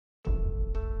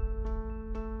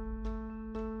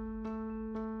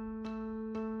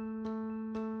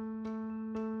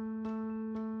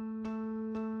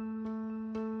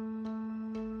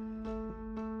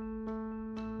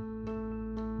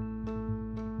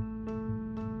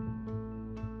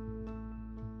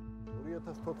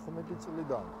2014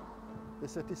 წლიდან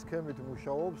ესეთი სქემით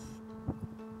მუშაობს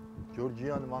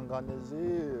ჯორჯიან მანგანეზი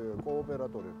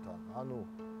კოოპერატორებთან. ანუ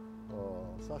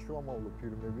საშუალო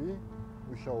ფირმები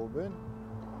მუშაობენ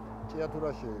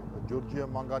ჭიათურაში ჯორჯიან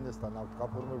მანგანეზთან აქვს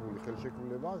გაფორმებული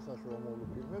ხელშეკრულება საშუალო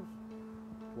ფირმებს.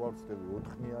 თუ არ ვცდები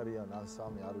 4-ნი არიან, ან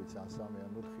 3, არ ვიცი, ან 3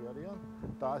 ან 4 არიან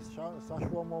და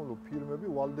საშუალო ფირმები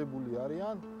ვალდებული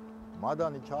არიან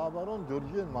მადანი ჩააბარონ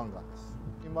ჯორჯიან მანგანეზს.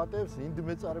 იმატებს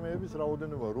ინდმეწარმეების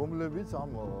რაოდენობა, რომლებიც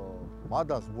ამ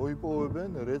მადანს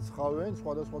მოიპოვებენ, რეცხავენ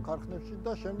სხვადასხვა ქარხნებში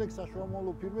და შემდეგ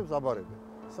საშუალო ფირმებს აბარებენ.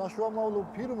 საშუალო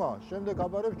ფირმა შემდეგ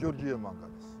აბარებს ჯორჯიან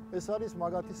მანგანეზს. ეს არის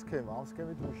მაგათი სქემა, ამ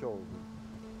სქემით მუშაობენ.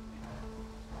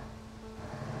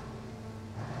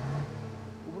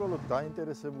 უბრალო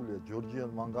დაინტერესებულია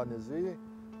ჯორჯიან მანგანეზი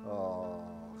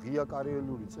ღია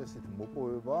კარიერული წესით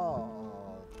მოპოვება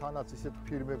თანაც ისეთ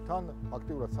ფირმებთან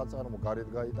აქტიურად საწარმო გარეთ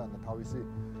გაიტანა თავისი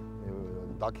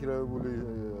დაქირავებული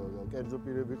კერძო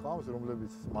პირები ყავს,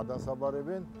 რომლებიც მადანს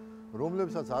აბარებენ,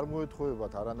 რომლებსაც არ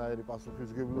მოეთხოვებათ არანაირი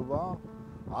პასუხისმგებლობა,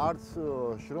 არც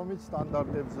შრომით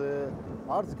სტანდარტებზე,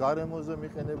 არც გარემოზე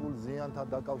მიყენებულ ზიანთან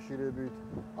დაკავშირებით.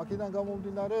 აქედან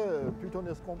გამომდინარე, თვითონ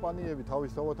ეს კომპანიები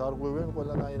თავისთავად არღვევენ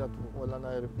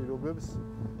ყველანაირ პირობებს,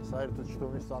 საერთოდ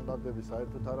შრომის სტანდარტების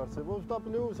საერთოდ არ არსებობს და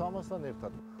პლუს ამასთან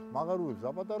ერთად მაღაროებს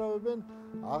აპატარავებენ,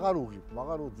 აღარ უღებ,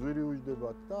 მაღარო ძვირი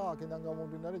უჯდებათ და აქედან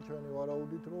გამომდინარე ჩვენი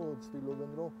ვარაუდით, რომ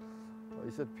ცდილობენ, რომ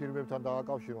ისეთ ფირმებთან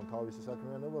დააკავშირონ თავისი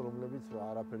საქმიანობა, რომლებიც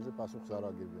არაფერზე პასუხს არ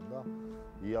აგებენ და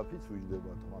იაფიც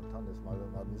უჯდებათ მათთან ეს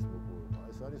მადნის მოპოვება.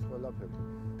 ეს არის ყველაფერი.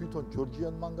 თვითონ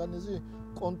ჯორჯიან მანგანეზი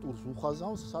კონტურს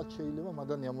უხაზავს, სად შეიძლება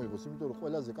მადანი ამოიღოს, იმიტომ რომ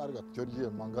ყველაზე კარგად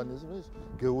ჯორჯიან მანგანეზის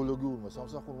გეოლოგიურმა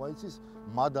სამსახურმა იცის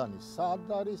მადანი სად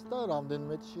არის და რამდენ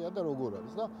მეტრშია და როგორ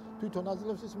არის და თვითონ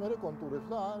აძლევს ის მერე კონტურებს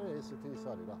და ესეთი ის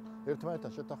არის რა.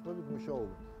 ერთმანეთთან შეთანხმებით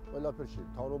მუშაობენ. ყველაფერში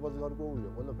თავრობას გარკვეულია,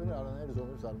 ყველაფერი არანაირ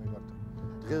ზომებს არ მიმართა.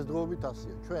 დღესდღეობით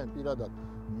ასია. ჩვენ პირადად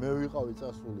მე ვიყავი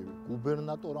წასული,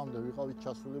 გუბერნატორამდე ვიყავით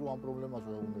ჩასული, რომ ამ პრობლემას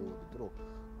ვეუბნებოდით, რომ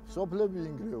სოფლები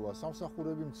ინგრევა,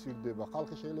 სამსახურები მცირდება,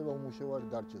 ხალხი შეიძლება უმუშევარი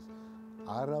დარჩეს.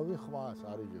 არავინ ხმას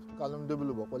არ იღებს.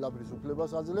 კანონმდებლობა ყველაფრის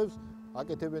უფლებას აძლევს,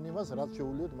 აკეთებენ იმას, რაც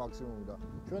შეუძლიათ მაქსიმუმი და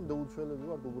ჩვენ დაუცველები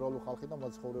ვართ უბრალო ხალხი და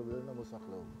მაცხოვრებლები და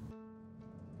მოსახლეობა.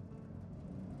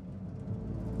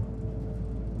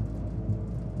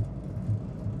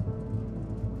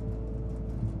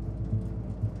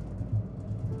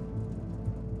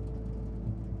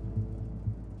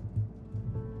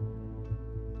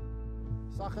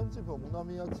 სახელმწიფომ უნდა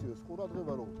მიაქციოს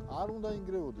ყურადღება, რომ არ უნდა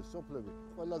ინგრევოდეს სოფლები,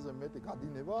 ყველაზე მეტი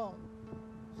გადინება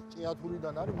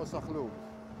ჭიათურიდან არის მოსახლეობის.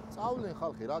 წავლენ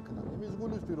ხალხი რა ქნა, იმის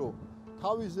გულისთვის, რომ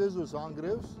თავის ეზოს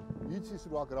ანგრევს, იცის,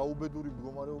 რომ აქ რა უბედური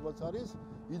მდგომარეობაც არის,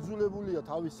 იძულებულია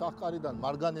თავის სახკარიდან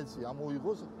მარგანეცი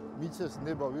ამოიღოს, მიცეს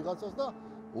ნება ვიღაცას და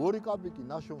 2 კაპიკი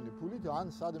ნაშოვნი ფულით ან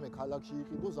სადმე ქალაქში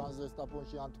იყიდოს, ან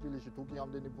ზესტაფონში, ან თბილისში თუ კი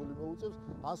ამდენი ფული მოუწევს,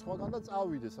 ან სხვაგან და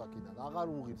წავიდეს აქედან, აღარ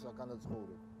უღირს აქანა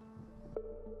ცხოვრება.